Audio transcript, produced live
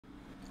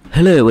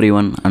Hello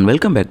everyone and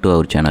welcome back to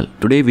our channel.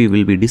 Today we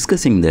will be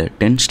discussing the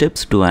 10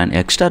 steps to an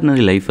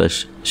extraordinary life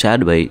as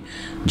shared by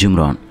Jim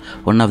Rohn,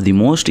 one of the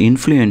most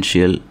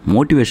influential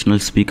motivational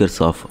speakers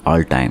of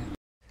all time.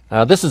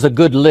 This is a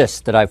good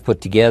list that I've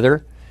put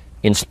together,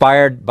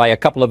 inspired by a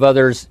couple of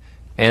others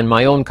and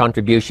my own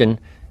contribution,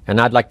 and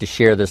I'd like to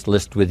share this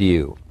list with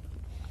you.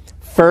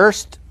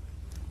 First,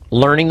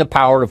 learning the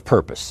power of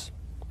purpose.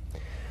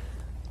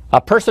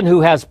 A person who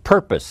has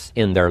purpose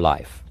in their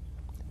life,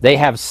 they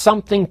have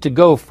something to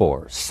go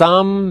for,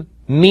 some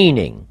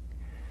meaning.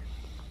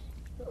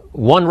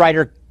 One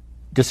writer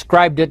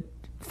described it,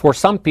 for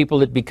some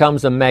people it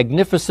becomes a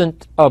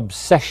magnificent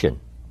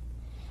obsession.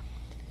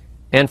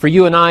 And for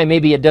you and I,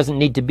 maybe it doesn't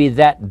need to be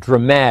that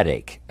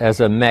dramatic as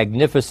a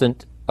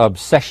magnificent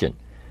obsession.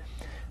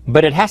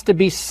 But it has to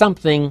be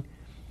something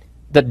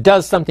that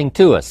does something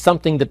to us,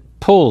 something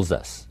that pulls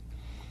us,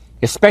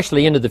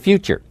 especially into the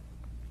future.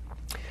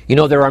 You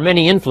know, there are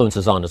many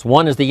influences on us.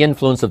 One is the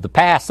influence of the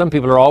past. Some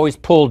people are always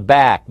pulled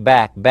back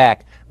by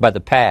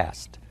the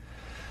past.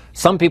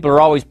 Some people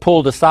are always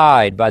pulled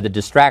aside by the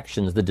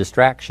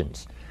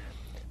distractions.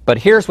 But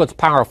here's what's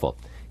powerful.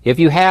 If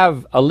you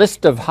have a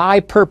list of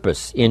high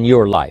purpose in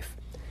your life,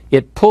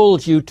 it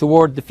pulls you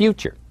toward the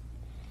future.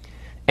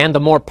 And the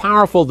more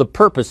powerful the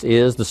purpose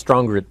is, the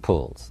stronger it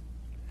pulls.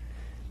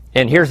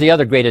 And here's the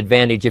other great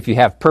advantage if you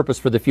have purpose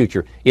for the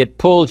future. It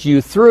pulls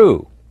you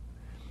through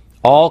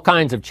all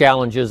kinds of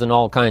challenges and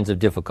all kinds of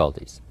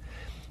difficulties.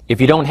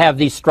 If you don't have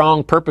these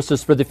strong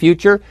purposes for the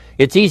future,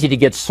 it's easy to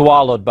get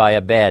swallowed by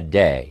a bad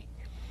day.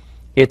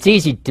 It's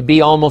easy to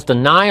be almost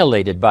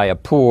annihilated by a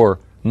poor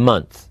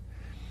month.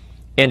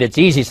 And it's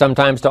easy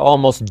sometimes to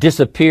almost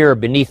disappear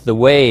beneath the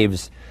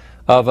waves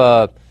of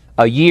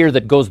a year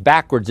that goes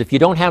backwards if you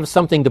don't have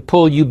something to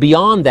pull you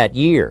beyond that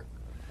year.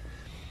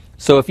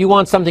 So if you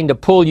want something to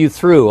pull you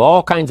through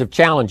all kinds of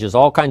challenges,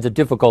 all kinds of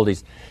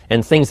difficulties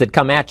and things that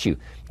come at you,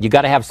 you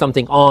got to have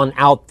something on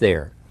out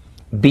there,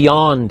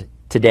 beyond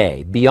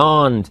today,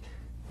 beyond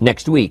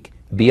next week,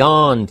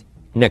 beyond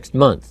next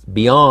month,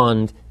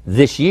 beyond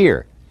this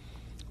year,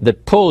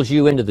 that pulls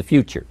you into the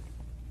future.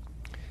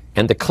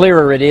 And the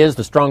clearer it is,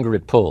 the stronger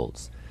it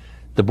pulls.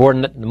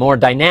 The more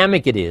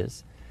dynamic it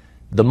is,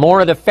 the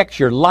more it affects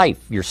your life,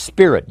 your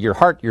spirit, your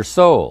heart, your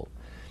soul.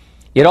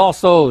 It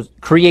also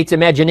creates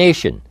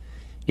imagination.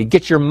 It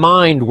gets your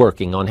mind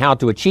working on how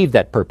to achieve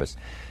that purpose.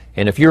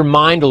 And if your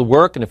mind will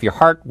work, and if your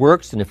heart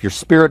works, and if your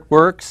spirit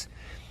works,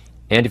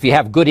 and if you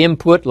have good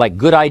input, like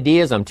good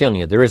ideas, I'm telling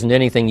you, there isn't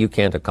anything you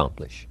can't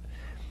accomplish.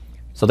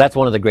 So that's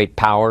one of the great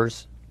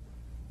powers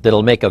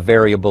that'll make a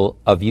variable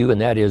of you,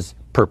 and that is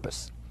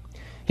purpose.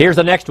 Here's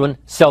the next one,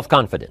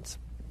 self-confidence.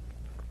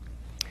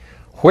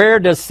 Where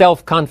does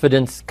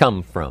self-confidence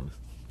come from?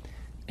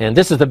 And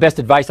this is the best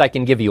advice I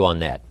can give you on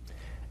that.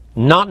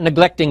 Not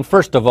neglecting,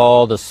 first of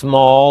all, the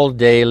small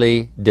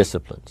daily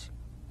disciplines.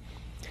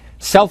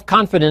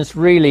 Self-confidence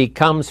really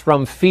comes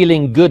from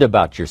feeling good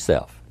about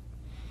yourself.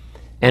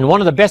 And one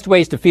of the best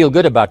ways to feel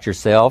good about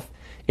yourself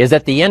is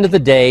at the end of the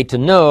day to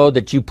know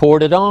that you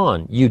poured it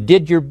on. You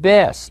did your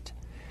best.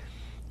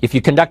 If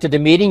you conducted a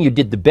meeting, you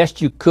did the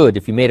best you could.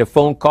 If you made a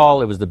phone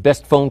call, it was the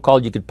best phone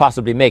call you could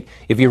possibly make.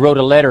 If you wrote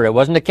a letter, it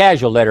wasn't a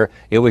casual letter,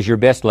 it was your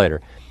best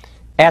letter.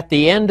 At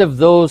the end of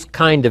those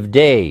kind of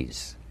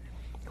days,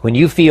 when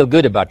you feel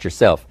good about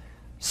yourself,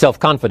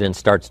 self-confidence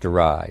starts to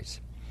rise.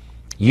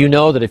 You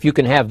know that if you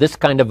can have this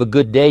kind of a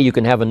good day, you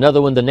can have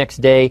another one the next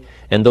day,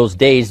 and those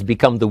days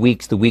become the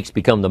weeks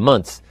become the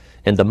months,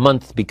 and the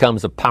month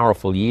becomes a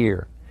powerful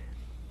year.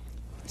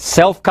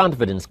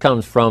 Self-confidence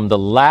comes from the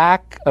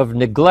lack of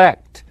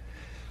neglect.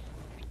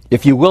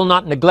 If you will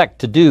not neglect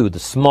to do the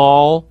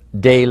small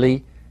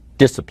daily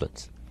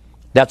disciplines,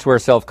 that's where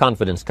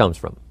self-confidence comes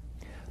from.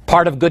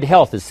 Part of good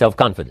health is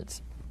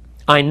self-confidence.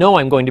 I know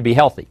I'm going to be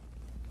healthy.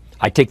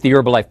 I take the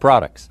Herbalife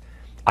products.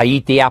 I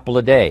eat the apple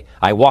a day.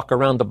 I walk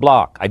around the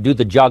block. I do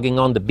the jogging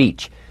on the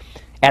beach.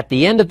 At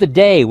the end of the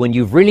day, when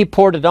you've really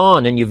poured it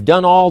on and you've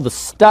done all the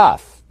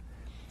stuff,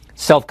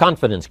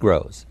 self-confidence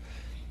grows.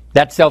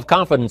 That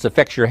self-confidence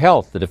affects your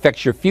health. It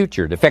affects your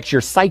future. It affects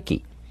your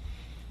psyche.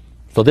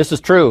 So this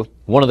is true.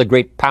 One of the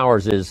great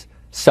powers is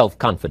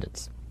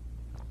self-confidence.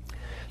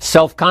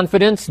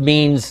 Self-confidence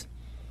means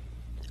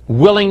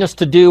willingness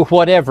to do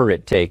whatever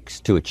it takes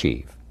to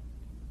achieve.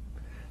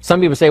 Some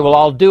people say, well,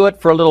 I'll do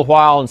it for a little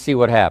while and see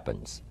what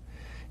happens.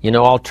 You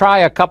know, I'll try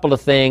a couple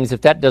of things.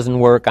 If that doesn't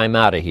work, I'm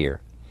out of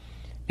here.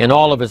 And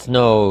all of us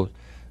know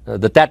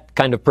that that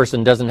kind of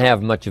person doesn't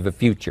have much of a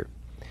future.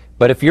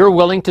 But if you're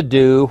willing to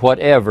do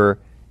whatever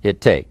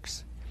it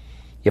takes,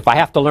 if I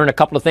have to learn a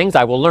couple of things,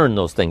 I will learn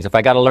those things. If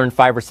I got to learn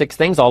 5 or 6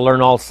 things, I'll learn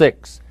all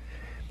 6.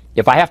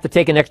 If I have to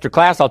take an extra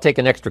class, I'll take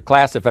an extra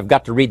class. If I've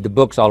got to read the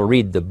books, I'll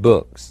read the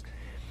books.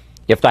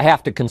 If I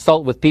have to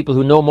consult with people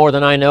who know more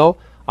than I know,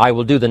 I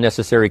will do the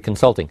necessary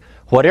consulting.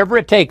 Whatever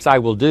it takes, I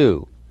will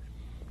do.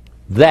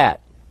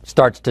 That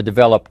starts to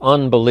develop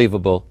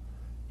unbelievable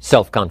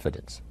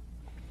self-confidence.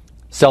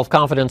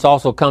 Self-confidence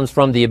also comes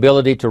from the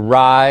ability to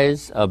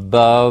rise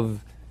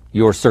above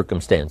your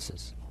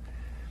circumstances.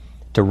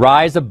 to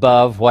rise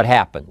above what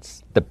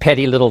happens, the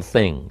petty little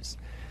things,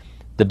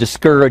 the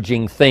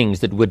discouraging things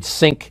that would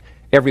sink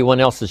everyone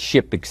else's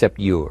ship except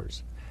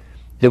yours,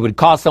 that would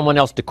cause someone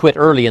else to quit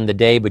early in the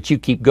day, but you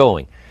keep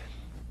going.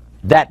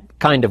 That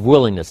kind of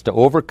willingness to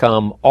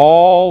overcome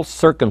all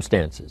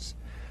circumstances,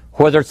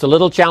 whether it's the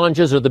little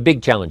challenges or the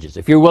big challenges.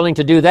 If you're willing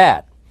to do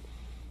that,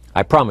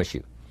 I promise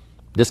you,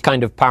 this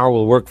kind of power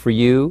will work for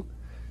you,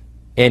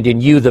 and in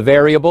you, the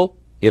variable,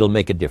 it'll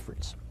make a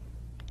difference.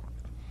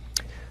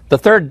 The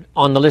third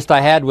on the list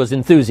I had was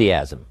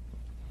enthusiasm.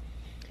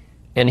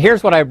 And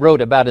here's what I wrote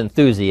about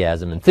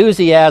enthusiasm.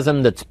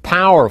 Enthusiasm that's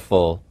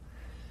powerful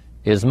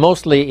is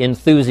mostly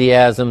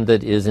enthusiasm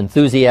that is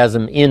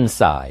enthusiasm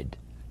inside,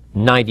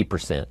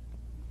 90%,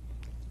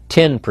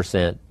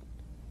 10%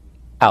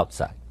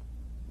 outside.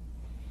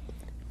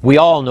 We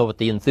all know what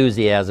the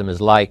enthusiasm is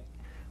like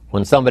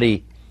when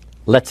somebody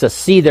lets us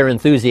see their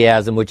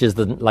enthusiasm, which is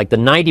like the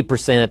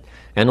 90%,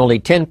 and only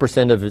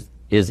 10% of it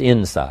is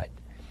inside.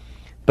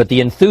 But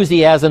the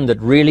enthusiasm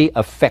that really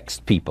affects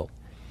people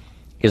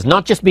is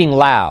not just being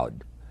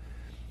loud,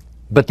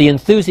 but the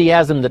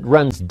enthusiasm that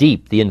runs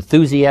deep, the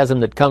enthusiasm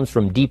that comes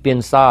from deep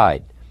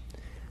inside,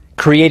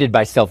 created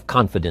by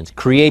self-confidence,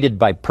 created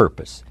by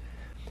purpose,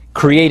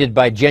 created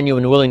by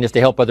genuine willingness to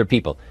help other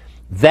people.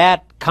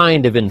 That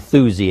kind of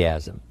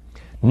enthusiasm,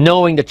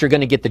 knowing that you're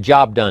going to get the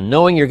job done,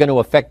 knowing you're going to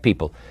affect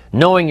people,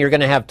 knowing you're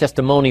going to have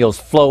testimonials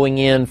flowing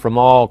in from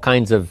all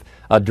kinds of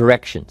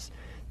directions.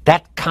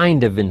 That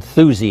kind of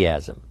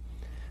enthusiasm.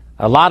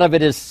 A lot of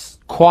it is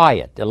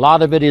quiet. A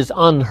lot of it is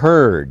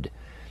unheard.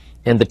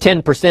 And the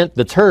 10%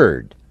 that's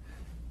heard,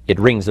 it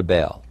rings a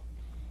bell.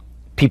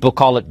 People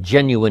call it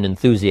genuine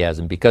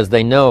enthusiasm because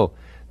they know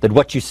that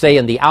what you say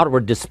in the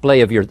outward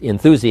display of your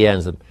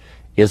enthusiasm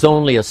is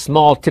only a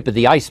small tip of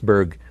the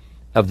iceberg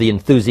of the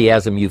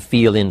enthusiasm you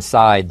feel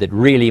inside that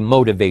really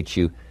motivates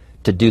you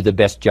to do the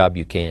best job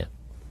you can.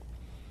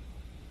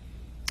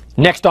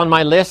 Next on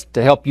my list,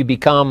 to help you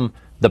become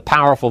the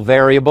powerful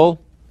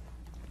variable,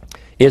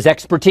 is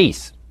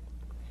expertise.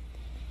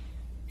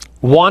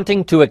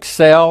 Wanting to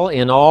excel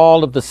in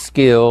all of the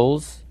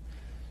skills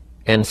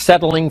and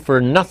settling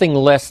for nothing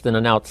less than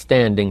an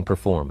outstanding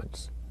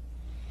performance.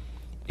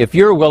 If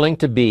you're willing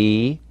to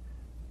be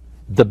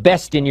the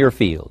best in your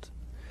field,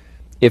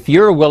 if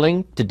you're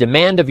willing to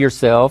demand of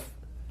yourself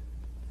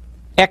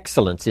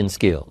excellence in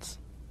skills,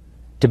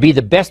 to be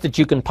the best that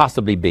you can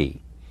possibly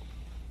be,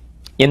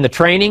 in the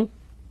training,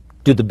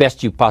 do the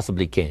best you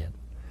possibly can.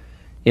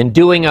 In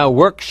doing a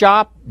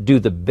workshop, do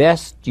the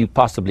best you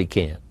possibly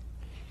can.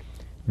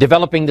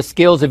 Developing the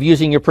skills of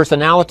using your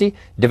personality,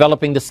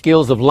 developing the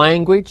skills of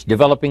language,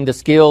 developing the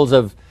skills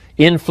of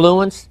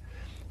influence,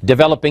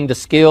 developing the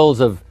skills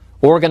of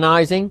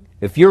organizing.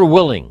 If you're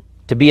willing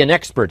to be an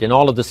expert in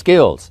all of the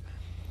skills,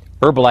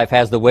 Herbalife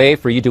has the way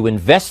for you to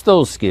invest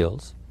those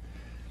skills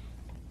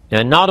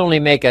and not only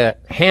make a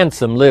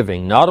handsome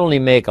living, not only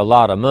make a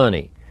lot of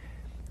money,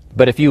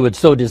 but if you would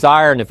so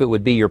desire and if it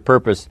would be your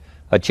purpose,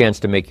 a chance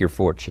to make your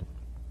fortune.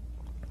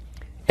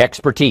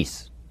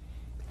 Expertise,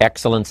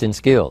 excellence in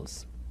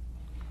skills.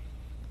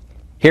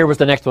 Here was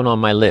the next one on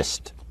my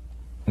list,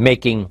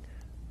 making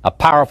a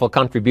powerful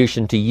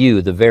contribution to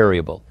you, the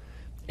variable,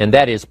 and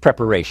that is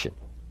preparation.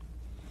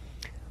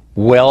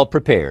 Well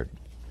prepared.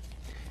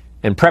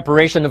 And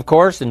preparation, of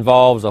course,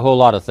 involves a whole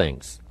lot of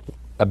things.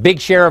 A big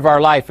share of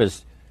our life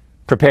is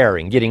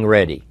preparing, getting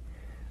ready.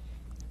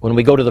 When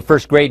we go to the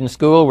first grade in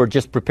school, we're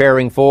just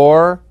preparing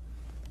for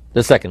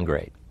the second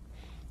grade.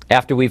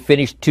 After we've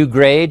finished 2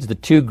 grades, the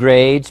 2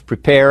 grades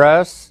prepare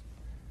us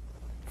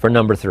for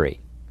number 3.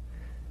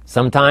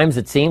 Sometimes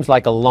it seems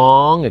like a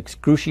long,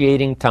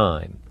 excruciating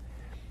time.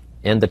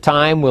 And the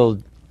time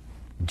will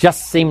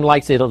just seem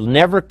like it'll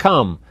never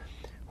come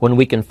when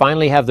we can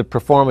finally have the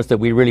performance that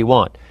we really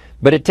want.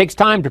 But it takes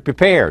time to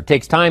prepare. It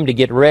takes time to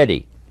get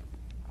ready.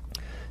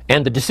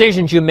 And the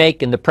decisions you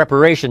make in the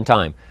preparation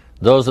time,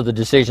 those are the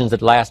decisions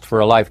that last for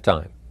a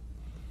lifetime.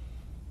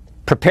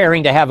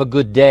 Preparing to have a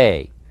good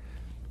day.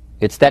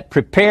 It's that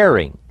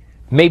preparing,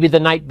 maybe the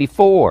night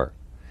before,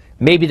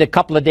 maybe the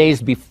couple of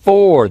days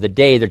before the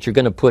day that you're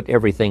going to put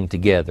everything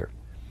together.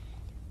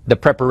 The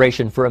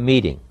preparation for a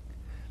meeting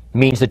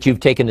means that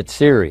you've taken it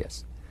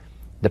serious.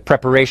 The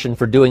preparation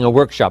for doing a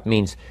workshop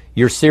means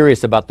you're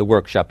serious about the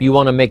workshop. You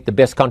want to make the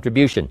best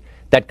contribution.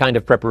 That kind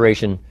of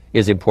preparation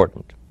is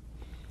important.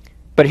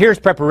 But here's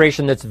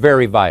preparation that's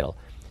very vital,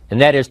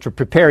 and that is to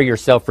prepare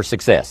yourself for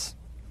success.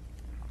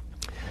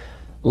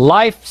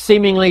 Life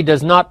seemingly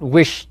does not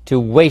wish to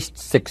waste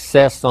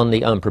success on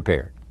the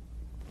unprepared.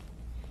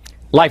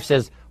 Life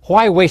says,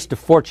 why waste a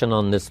fortune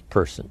on this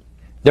person?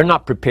 They're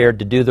not prepared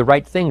to do the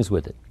right things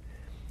with it.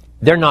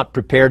 They're not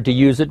prepared to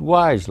use it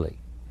wisely.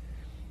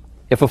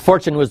 If a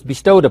fortune was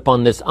bestowed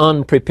upon this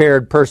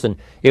unprepared person,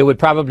 it would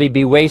probably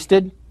be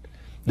wasted.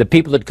 The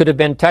people that could have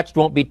been touched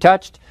won't be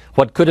touched.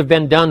 What could have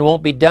been done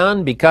won't be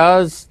done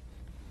because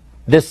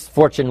this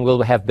fortune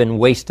will have been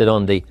wasted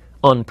on the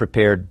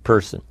unprepared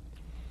person.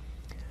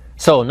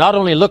 So not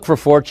only look for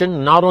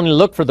fortune, not only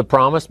look for the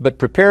promise, but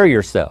prepare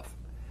yourself.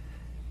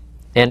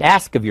 and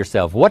ask of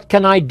yourself, what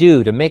can I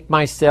do to make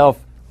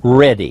myself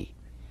ready?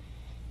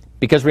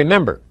 Because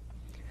remember,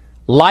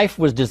 life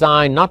was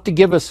designed not to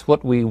give us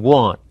what we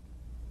want,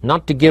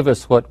 not to give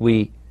us what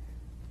we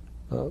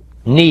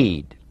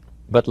need,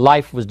 but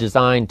life was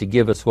designed to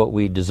give us what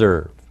we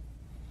deserve.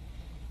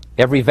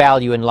 Every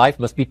value in life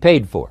must be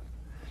paid for,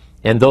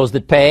 and those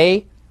that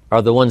pay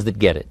are the ones that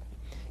get it.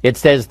 It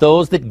says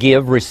those that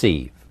give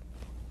receive.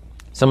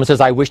 Someone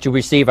says, I wish to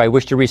receive, I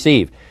wish to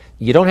receive.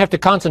 You don't have to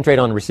concentrate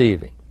on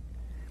receiving.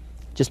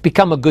 Just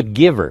become a good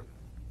giver.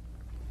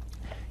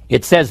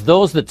 It says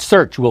those that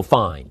search will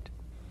find.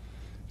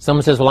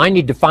 Someone says, well, I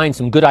need to find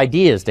some good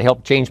ideas to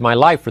help change my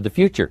life for the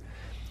future.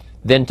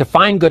 Then to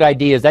find good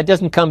ideas, that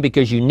doesn't come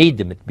because you need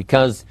them. It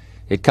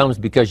comes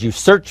because you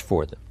search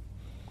for them.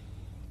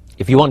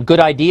 If you want good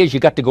ideas, you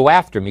got to go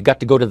after them. You got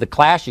to go to the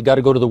class, you got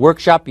to go to the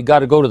workshop, you got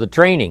to go to the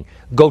training,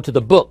 go to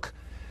the book,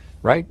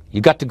 right?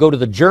 You got to go to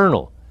the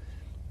journal,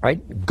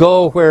 right?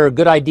 Go where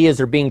good ideas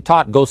are being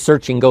taught, go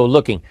searching, go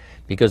looking,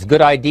 because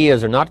good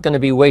ideas are not going to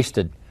be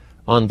wasted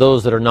on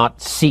those that are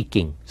not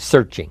seeking,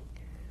 searching,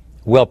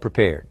 well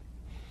prepared.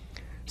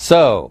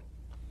 So,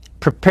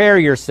 prepare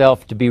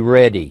yourself to be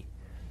ready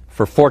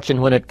for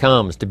fortune when it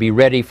comes, to be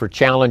ready for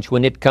challenge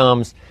when it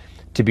comes,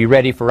 to be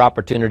ready for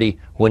opportunity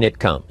when it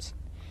comes.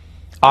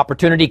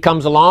 Opportunity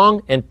comes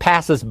along and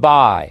passes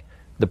by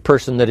the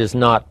person that is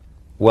not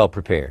well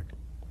prepared.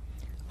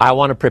 I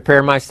want to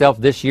prepare myself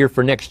this year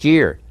for next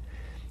year.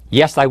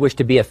 Yes, I wish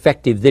to be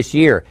effective this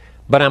year,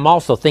 but I'm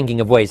also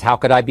thinking of ways, how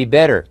could I be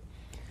better?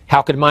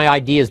 How could my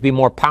ideas be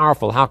more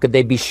powerful? How could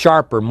they be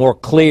sharper, more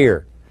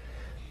clear?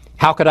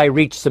 How could I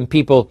reach some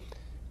people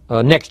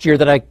next year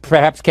that I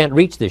perhaps can't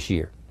reach this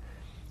year?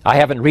 I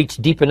haven't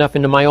reached deep enough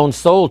into my own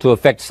soul to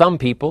affect some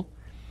people.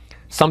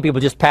 Some people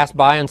just pass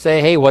by and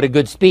say, hey, what a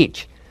good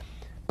speech.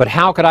 But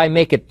how could I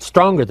make it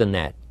stronger than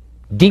that,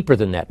 deeper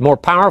than that, more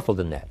powerful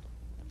than that?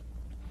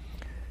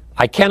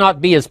 I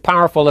cannot be as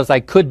powerful as I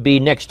could be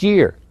next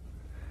year.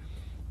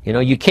 You know,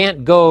 you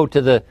can't go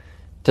to the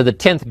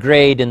 10th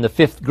grade in the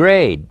 5th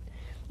grade.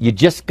 You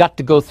just got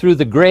to go through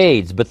the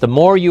grades. But the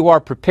more you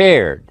are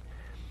prepared,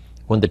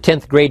 when the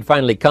 10th grade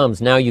finally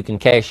comes, now you can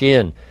cash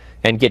in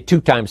and get 2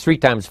 times, 3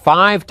 times,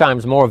 5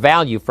 times more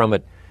value from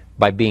it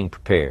by being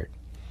prepared.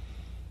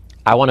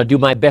 I want to do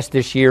my best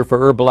this year for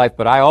Herbalife,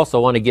 but I also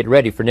want to get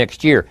ready for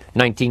next year,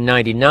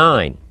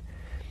 1999.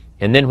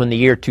 And then when the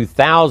year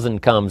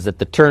 2000 comes, at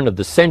the turn of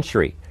the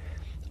century,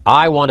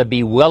 I want to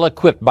be well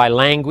equipped by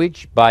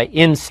language, by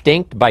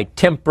instinct, by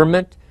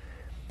temperament,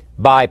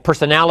 by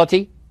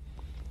personality,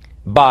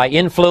 by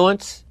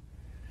influence,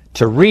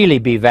 to really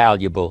be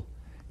valuable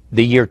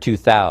the year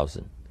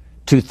 2000,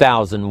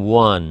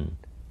 2001,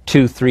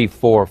 2, 3,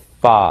 4,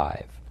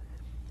 5.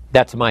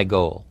 That's my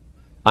goal.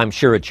 I'm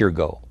sure it's your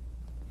goal.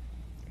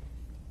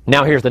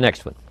 Now here's the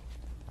next one.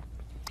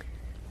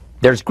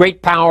 There's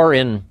great power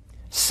in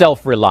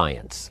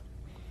self-reliance.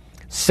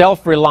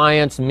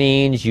 Self-reliance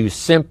means you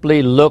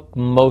simply look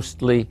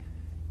mostly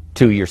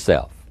to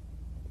yourself.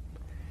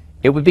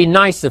 It would be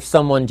nice if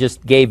someone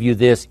just gave you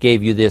this,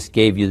 gave you this,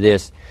 gave you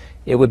this.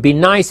 It would be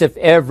nice if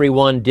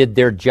everyone did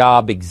their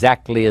job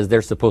exactly as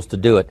they're supposed to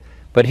do it.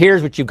 But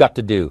here's what you've got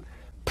to do.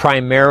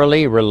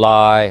 Primarily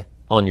rely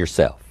on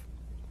yourself.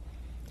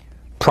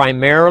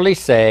 Primarily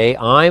say,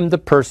 I'm the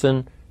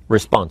person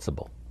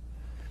responsible.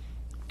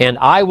 And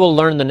I will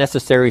learn the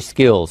necessary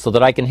skills so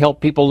that I can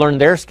help people learn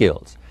their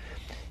skills.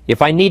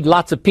 If I need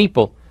lots of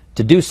people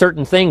to do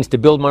certain things to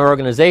build my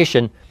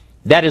organization,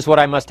 that is what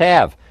I must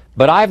have.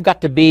 But I've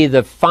got to be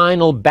the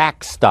final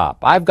backstop.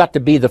 I've got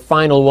to be the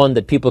final one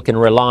that people can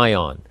rely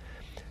on.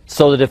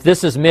 So that if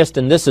this is missed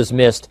and this is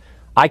missed,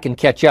 I can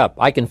catch up.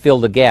 I can fill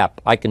the gap.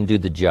 I can do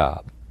the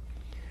job.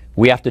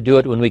 We have to do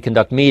it when we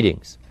conduct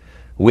meetings.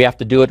 We have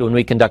to do it when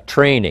we conduct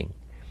training.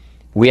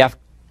 We have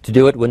to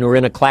do it when we're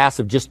in a class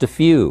of just a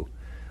few.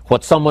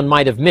 What someone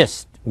might have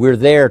missed, we're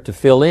there to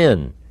fill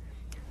in.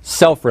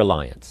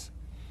 Self-reliance.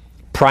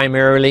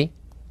 Primarily,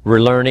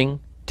 we're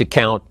learning to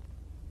count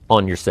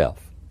on yourself.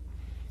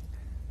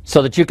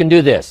 So that you can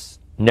do this.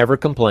 Never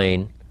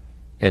complain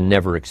and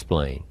never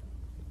explain.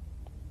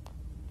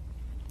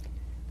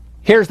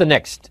 Here's the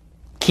next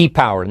key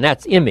power, and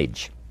that's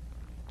image.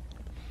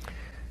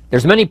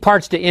 There's many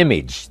parts to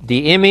image.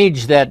 The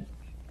image that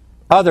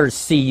others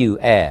see you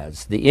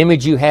as. The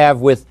image you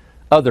have with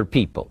other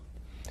people.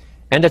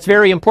 And it's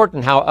very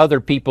important how other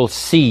people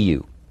see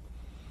you.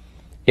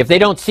 If they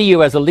don't see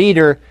you as a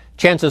leader,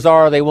 chances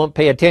are they won't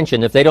pay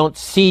attention. If they don't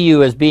see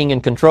you as being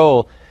in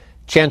control,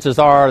 chances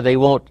are they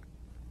won't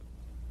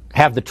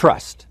have the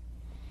trust.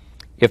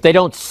 If they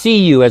don't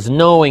see you as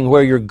knowing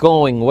where you're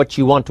going, what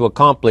you want to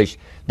accomplish,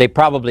 they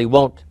probably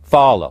won't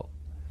follow.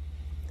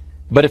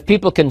 But if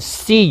people can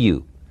see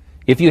you,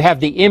 if you have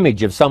the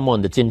image of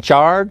someone that's in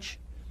charge,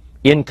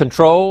 in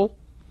control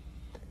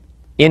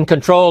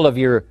of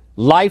your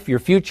life, your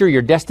future,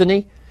 your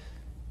destiny,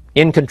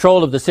 in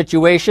control of the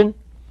situation,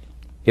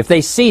 if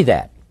they see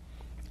that,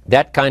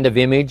 that kind of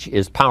image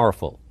is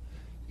powerful.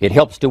 It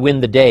helps to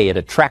win the day. It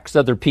attracts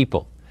other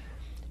people.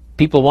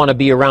 People want to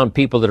be around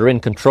people that are in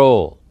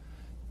control,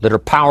 that are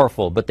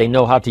powerful, but they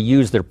know how to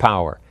use their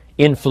power.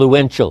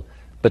 Influential,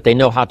 but they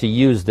know how to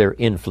use their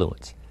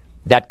influence.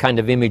 That kind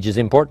of image is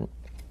important.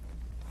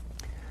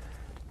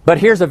 But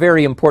here's a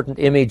very important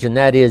image, and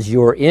that is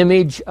your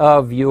image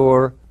of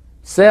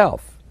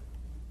yourself.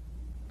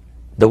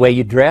 The way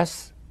you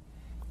dress,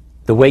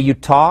 the way you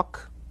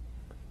talk,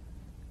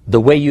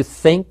 the way you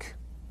think,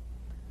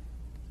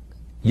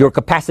 your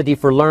capacity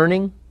for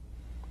learning.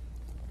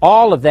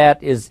 All of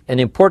that is an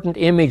important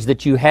image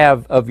that you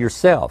have of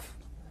yourself.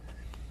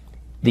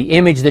 The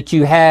image that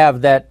you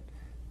have that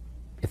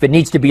if it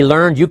needs to be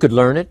learned, you could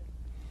learn it.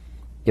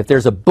 If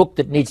there's a book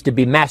that needs to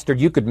be mastered,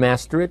 you could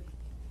master it.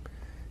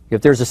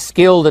 If there's a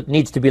skill that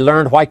needs to be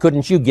learned, why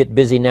couldn't you get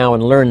busy now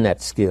and learn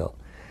that skill?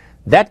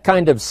 That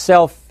kind of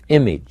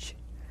self-image,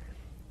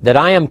 that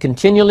I am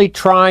continually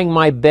trying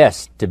my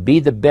best to be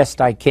the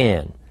best I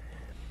can.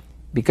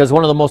 Because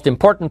one of the most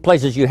important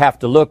places you have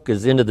to look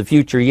is into the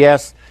future,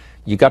 yes.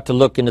 You got to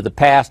look into the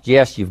past,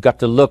 yes. You've got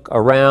to look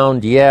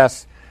around,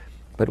 yes.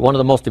 But one of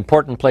the most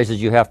important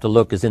places you have to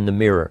look is in the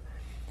mirror.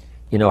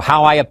 You know,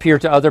 how I appear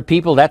to other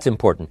people, that's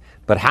important.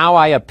 But how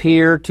I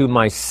appear to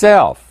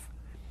myself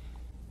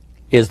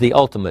is the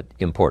ultimate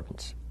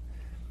importance.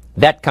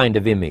 That kind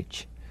of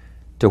image,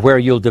 to where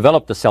you'll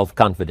develop the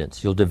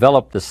self-confidence, you'll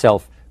develop the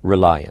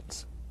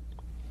self-reliance.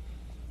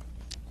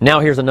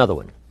 Now here's another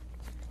one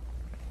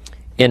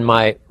in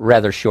my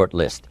rather short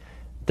list.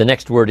 The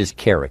next word is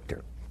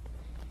character.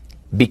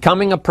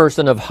 Becoming a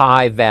person of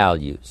high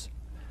values,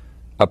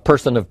 a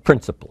person of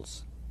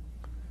principles,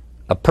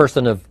 a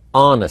person of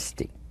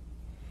honesty,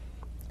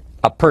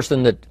 a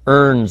person that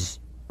earns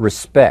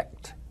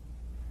respect.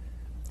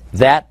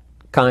 That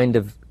kind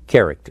of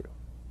character.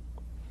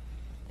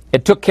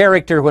 It took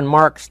character when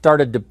Mark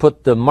started to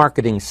put the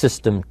marketing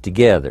system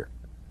together.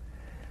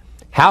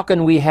 How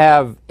can we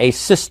have a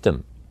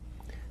system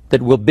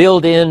that will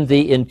build in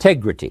the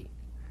integrity,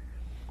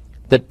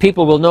 that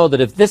people will know that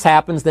if this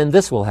happens, then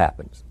this will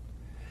happen.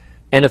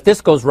 And if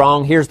this goes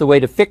wrong, here's the way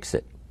to fix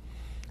it.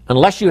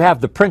 Unless you have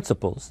the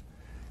principles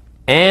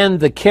and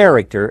the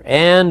character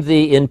and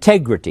the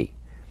integrity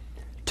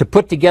to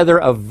put together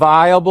a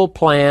viable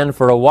plan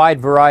for a wide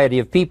variety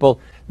of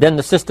people, then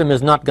the system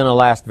is not going to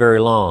last very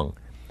long.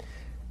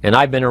 And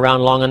I've been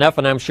around long enough,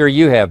 and I'm sure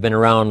you have been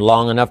around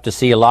long enough to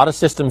see a lot of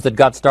systems that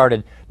got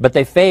started, but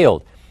they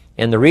failed.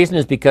 And the reason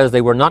is because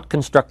they were not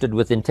constructed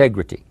with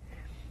integrity.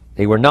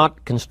 They were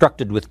not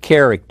constructed with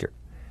character.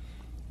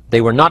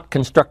 They were not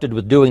constructed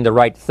with doing the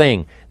right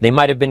thing. They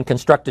might have been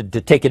constructed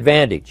to take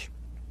advantage.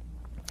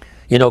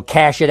 You know,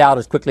 cash it out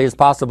as quickly as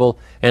possible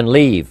and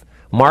leave.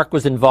 Mark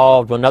was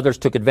involved when others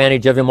took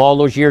advantage of him all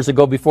those years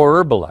ago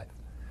before Herbalife.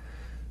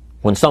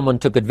 When someone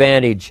took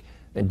advantage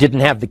and didn't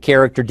have the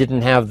character,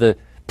 didn't have the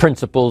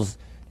principles,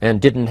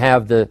 and didn't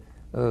have the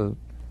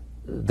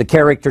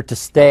character to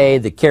stay,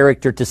 the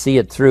character to see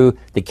it through,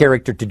 the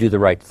character to do the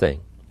right thing.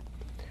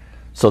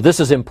 So this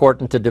is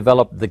important, to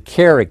develop the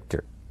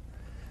character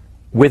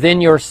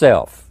within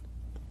yourself,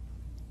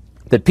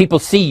 that people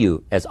see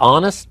you as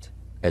honest,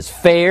 as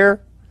fair,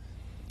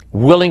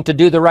 willing to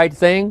do the right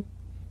thing,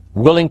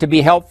 willing to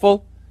be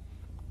helpful,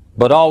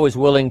 but always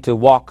willing to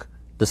walk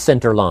the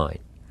center line,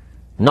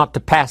 not to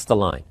pass the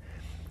line.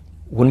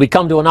 When we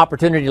come to an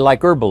opportunity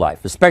like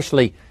Herbalife,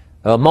 especially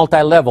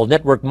multi-level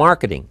network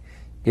marketing,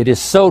 it is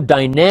so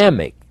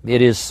dynamic,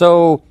 it is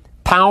so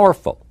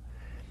powerful,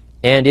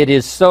 and it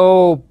is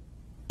so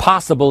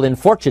possible in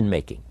fortune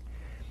making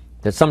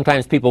that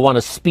sometimes people want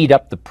to speed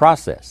up the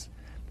process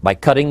by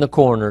cutting the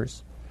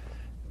corners,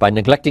 by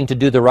neglecting to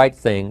do the right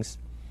things,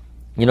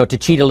 you know, to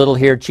cheat a little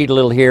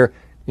here,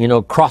 you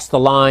know, cross the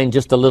line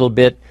just a little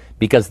bit,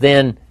 because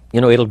then,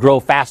 you know, it'll grow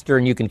faster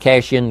and you can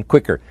cash in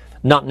quicker.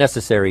 Not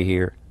necessary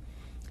here.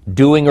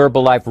 Doing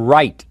Herbalife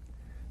right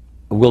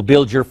will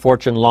build your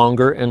fortune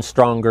longer and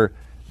stronger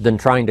than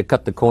trying to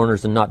cut the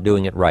corners and not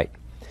doing it right.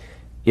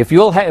 If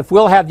we'll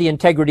have the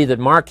integrity that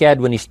Mark had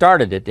when he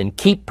started it, and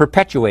keep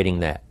perpetuating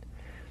that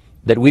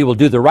we will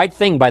do the right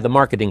thing by the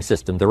marketing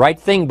system, the right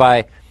thing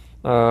by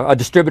a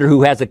distributor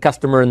who has a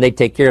customer and they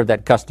take care of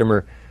that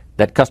customer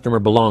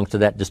belongs to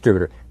that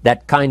distributor.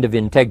 That kind of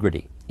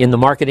integrity in the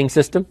marketing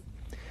system,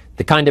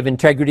 the kind of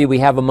integrity we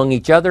have among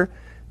each other,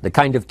 the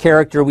kind of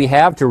character we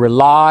have to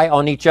rely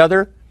on each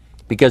other,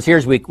 because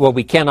here's what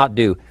we cannot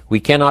do. We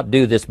cannot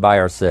do this by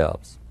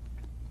ourselves.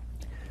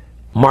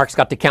 Mark's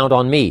got to count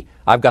on me.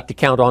 I've got to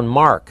count on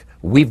Mark.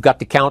 We've got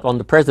to count on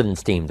the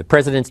president's team. The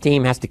president's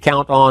team has to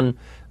count on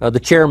the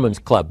chairman's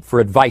club for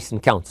advice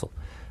and counsel.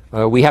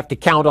 We have to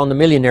count on the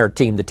millionaire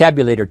team, the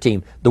tabulator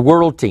team, the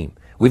world team.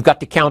 We've got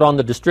to count on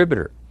the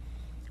distributor.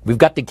 We've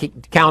got to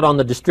count on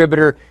the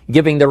distributor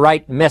giving the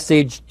right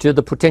message to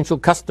the potential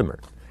customer.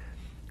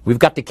 We've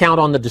got to count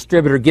on the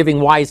distributor giving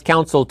wise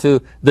counsel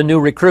to the new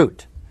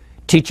recruit,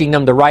 teaching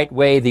them the right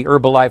way, the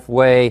Herbalife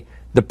way,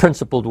 the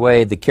principled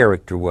way, the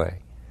character way.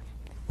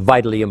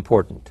 Vitally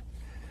important.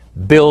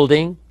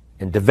 Building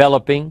and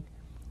developing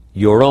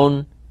your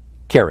own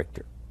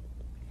character.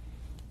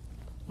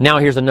 Now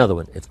here's another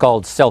one. It's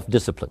called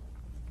self-discipline.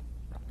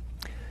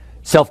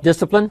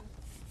 Self-discipline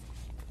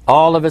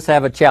All of us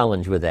have a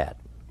challenge with that.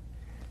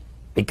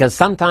 Because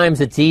sometimes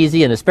it's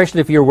easy, and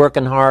especially if you're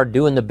working hard,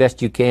 doing the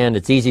best you can,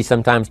 it's easy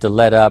sometimes to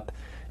let up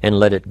and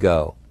let it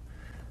go.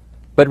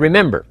 But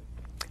remember,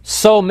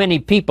 so many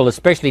people,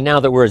 especially now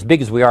that we're as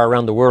big as we are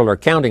around the world, are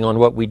counting on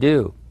what we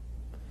do.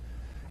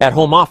 At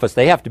home office,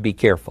 they have to be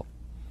careful.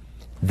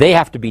 They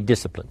have to be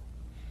disciplined.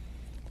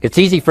 It's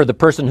easy for the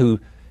person who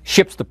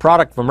ships the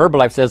product from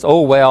Herbalife says,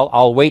 oh, well,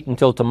 I'll wait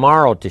until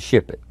tomorrow to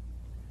ship it.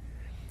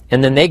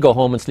 And then they go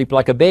home and sleep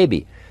like a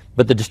baby.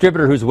 But the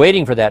distributor who's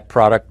waiting for that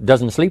product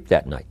doesn't sleep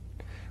that night,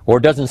 or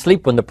doesn't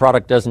sleep when the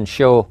product doesn't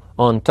show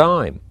on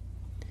time.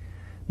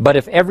 But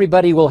if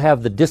everybody will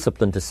have the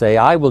discipline to say,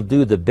 I will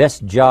do the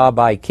best job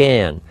I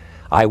can.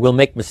 I will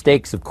make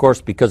mistakes, of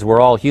course, because we're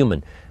all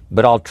human,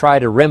 but I'll try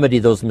to remedy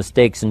those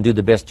mistakes and do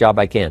the best job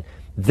I can.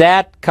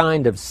 That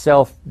kind of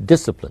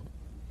self-discipline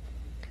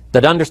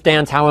that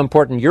understands how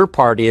important your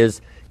part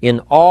is in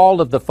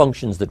all of the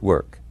functions that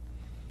work.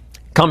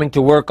 Coming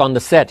to work on the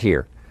set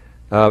here,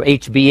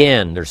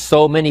 HBN, there's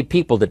so many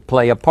people that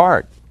play a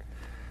part.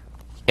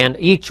 And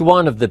each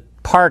one of the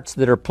parts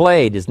that are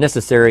played is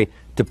necessary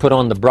to put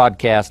on the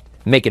broadcast,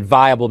 make it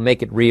viable,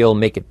 make it real,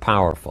 make it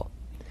powerful.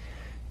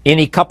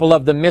 Any couple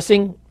of them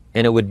missing,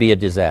 and it would be a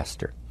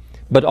disaster.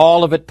 But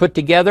all of it put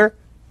together,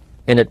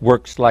 and it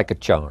works like a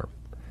charm.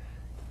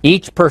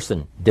 Each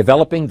person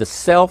developing the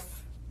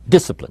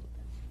self-discipline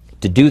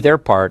to do their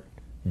part,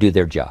 do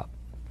their job.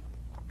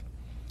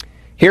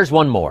 Here's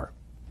one more,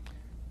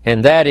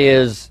 and that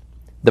is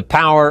the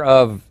power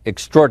of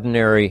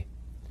extraordinary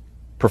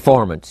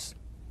performance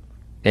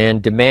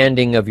and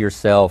demanding of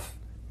yourself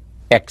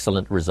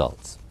excellent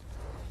results.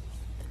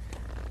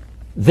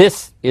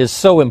 This is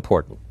so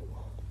important.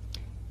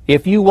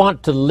 If you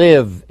want to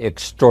live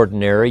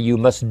extraordinary, you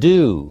must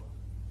do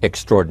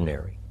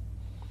extraordinary.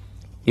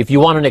 If you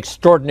want an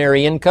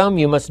extraordinary income,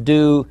 you must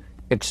do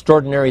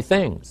extraordinary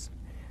things.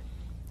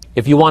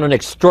 If you want an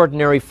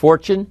extraordinary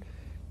fortune,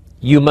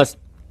 you must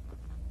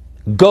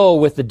go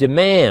with the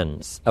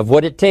demands of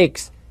what it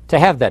takes to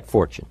have that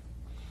fortune.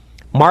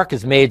 Mark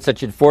has made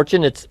such a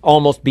fortune, it's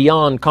almost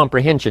beyond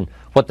comprehension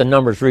what the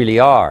numbers really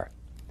are.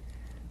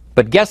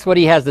 But guess what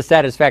he has the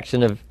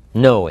satisfaction of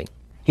knowing?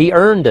 He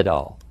earned it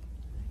all.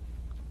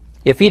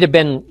 If he'd have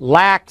been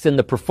lax in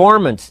the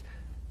performance,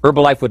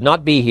 Herbalife would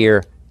not be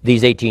here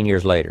these 18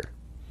 years later.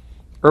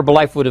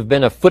 Herbalife would have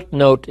been a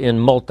footnote in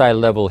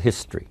multi-level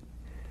history.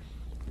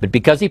 But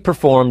because he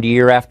performed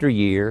year after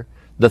year,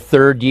 the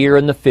 3rd year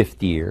and the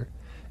 5th year,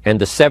 and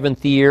the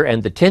 7th year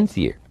and the 10th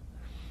year,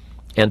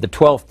 and the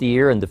 12th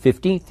year and the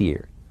 15th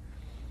year,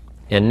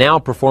 and now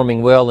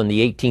performing well in the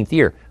 18th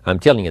year, I'm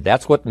telling you,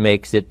 that's what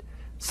makes it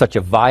such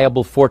a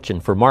viable fortune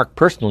for Mark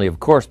personally, of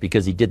course,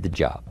 because he did the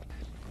job.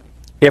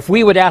 If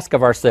we would ask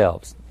of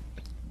ourselves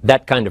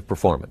that kind of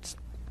performance,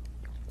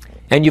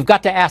 and you've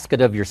got to ask it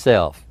of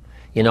yourself.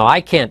 You know,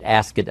 I can't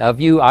ask it of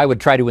you. I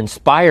would try to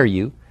inspire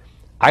you.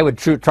 I would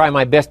try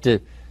my best to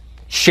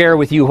share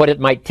with you what it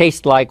might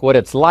taste like, what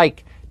it's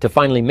like to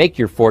finally make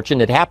your fortune.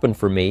 It happened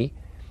for me.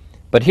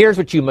 But here's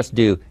what you must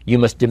do. You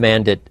must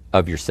demand it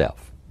of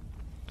yourself.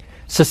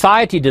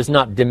 Society does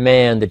not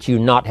demand that you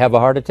not have a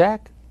heart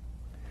attack.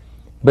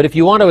 But if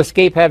you want to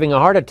escape having a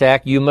heart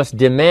attack, you must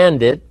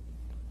demand it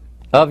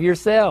of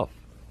yourself.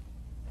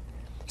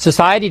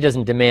 Society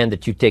doesn't demand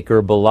that you take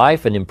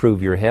Herbalife and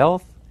improve your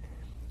health.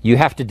 You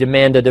have to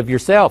demand it of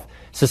yourself.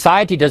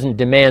 Society doesn't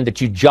demand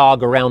that you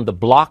jog around the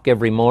block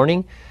every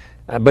morning.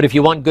 But if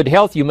you want good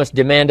health, you must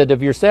demand it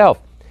of yourself.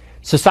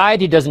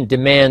 Society doesn't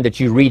demand that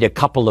you read a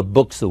couple of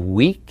books a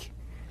week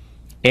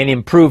and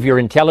improve your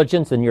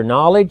intelligence and your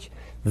knowledge.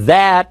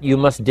 That you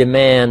must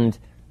demand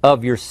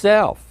of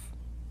yourself.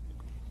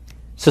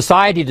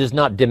 Society does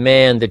not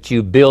demand that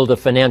you build a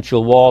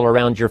financial wall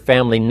around your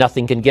family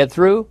nothing can get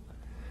through.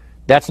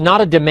 That's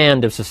not a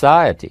demand of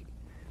society.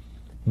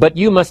 But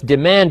you must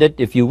demand it,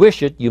 if you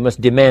wish it, you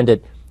must demand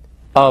it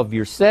of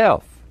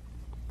yourself.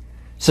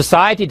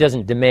 Society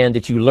doesn't demand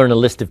that you learn a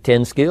list of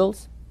 10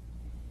 skills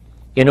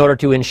in order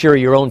to ensure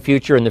your own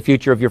future and the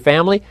future of your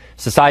family.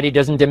 Society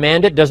doesn't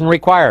demand it, doesn't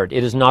require it.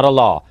 It is not a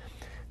law.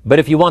 But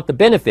if you want the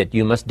benefit,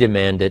 you must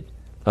demand it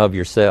of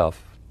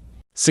yourself.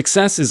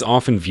 Success is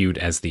often viewed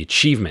as the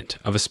achievement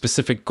of a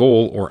specific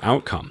goal or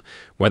outcome,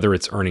 whether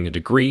it's earning a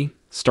degree,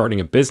 starting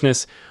a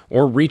business,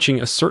 or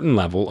reaching a certain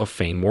level of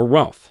fame or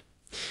wealth.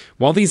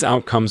 While these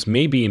outcomes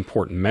may be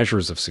important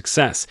measures of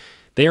success,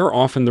 they are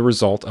often the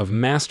result of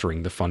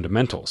mastering the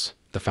fundamentals,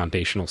 the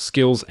foundational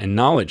skills and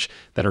knowledge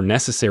that are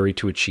necessary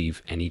to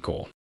achieve any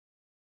goal.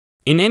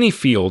 In any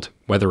field,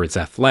 whether it's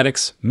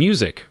athletics,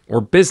 music,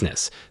 or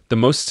business, the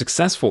most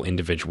successful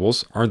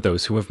individuals are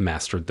those who have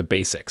mastered the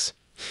basics.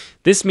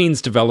 This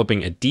means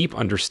developing a deep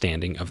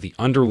understanding of the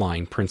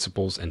underlying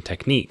principles and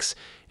techniques,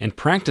 and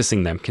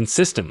practicing them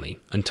consistently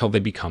until they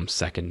become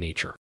second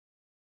nature.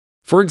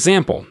 For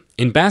example,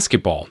 in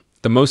basketball,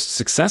 the most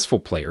successful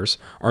players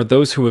are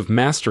those who have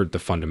mastered the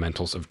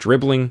fundamentals of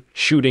dribbling,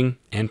 shooting,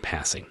 and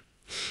passing.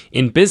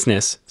 In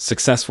business,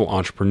 successful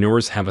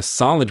entrepreneurs have a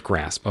solid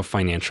grasp of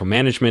financial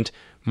management,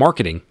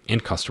 marketing,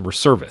 and customer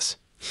service.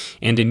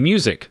 And in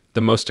music,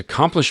 the most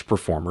accomplished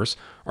performers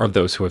are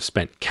those who have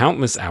spent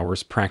countless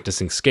hours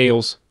practicing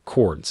scales,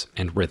 chords,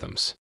 and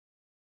rhythms.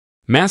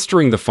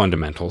 Mastering the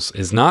fundamentals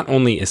is not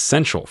only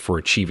essential for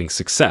achieving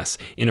success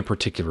in a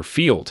particular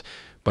field,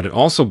 but it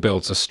also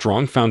builds a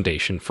strong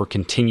foundation for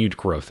continued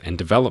growth and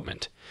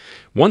development.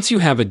 Once you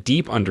have a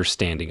deep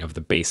understanding of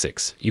the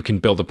basics, you can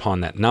build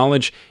upon that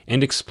knowledge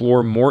and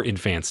explore more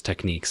advanced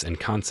techniques and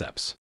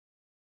concepts.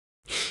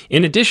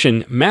 In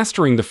addition,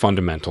 mastering the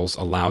fundamentals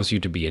allows you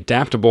to be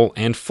adaptable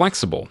and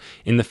flexible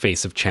in the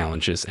face of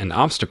challenges and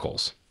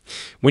obstacles.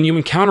 When you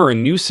encounter a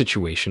new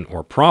situation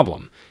or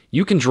problem,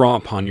 you can draw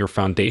upon your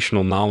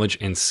foundational knowledge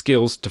and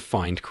skills to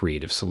find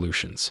creative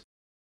solutions.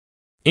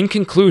 In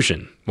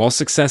conclusion, while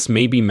success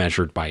may be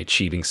measured by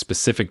achieving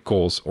specific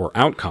goals or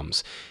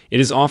outcomes, it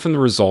is often the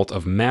result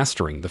of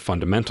mastering the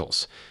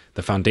fundamentals,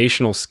 the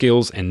foundational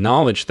skills and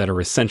knowledge that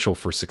are essential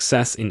for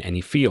success in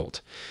any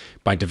field.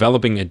 By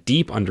developing a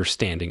deep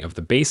understanding of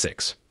the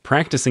basics,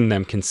 practicing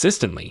them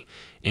consistently,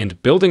 and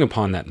building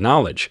upon that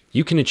knowledge,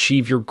 you can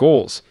achieve your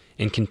goals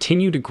and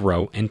continue to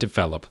grow and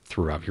develop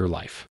throughout your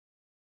life.